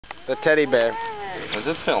The teddy bear. Is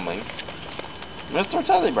it filming? Mr.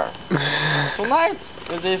 Teddy Bear. Tonight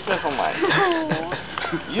is a special night.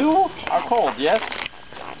 You are cold, yes?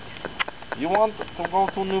 You want to go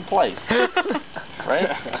to a new place,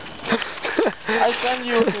 right? I send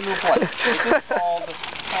you to a new place. It is called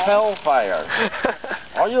Hellfire.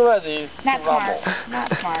 Are you ready to rumble?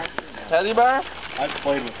 Not smart. Teddy Bear? I've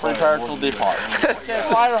played with Prepare to depart. Okay,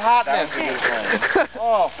 fire hotness.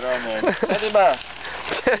 Oh, Teddy Bear.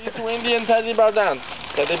 These two Indian Teddy Bear dance.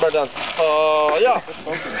 Teddy Bear dance. Yeah.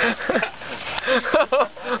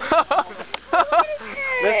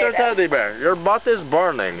 Mr. Teddy Bear, your butt is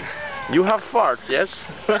burning. You have fart, yes?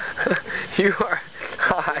 You are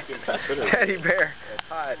hot. Teddy bear.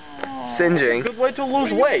 Hot. Singeing. Good way to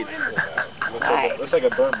lose weight. Looks like a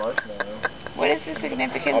burnt marshmallow. What is the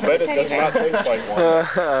significance I'll of the bet it teddy does bear? not taste like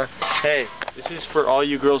one. Hey, this is for all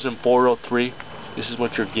you girls in 403. This is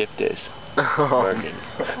what your gift is. Working.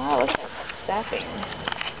 Wow, look at stuffing.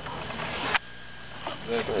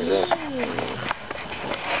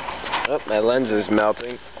 Oh, my lens is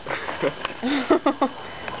melting.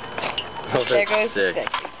 There goes sick. the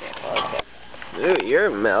example. Ooh, you're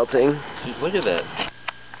melting. See, look at that.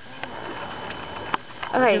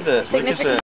 Okay, Look at that. Look at that.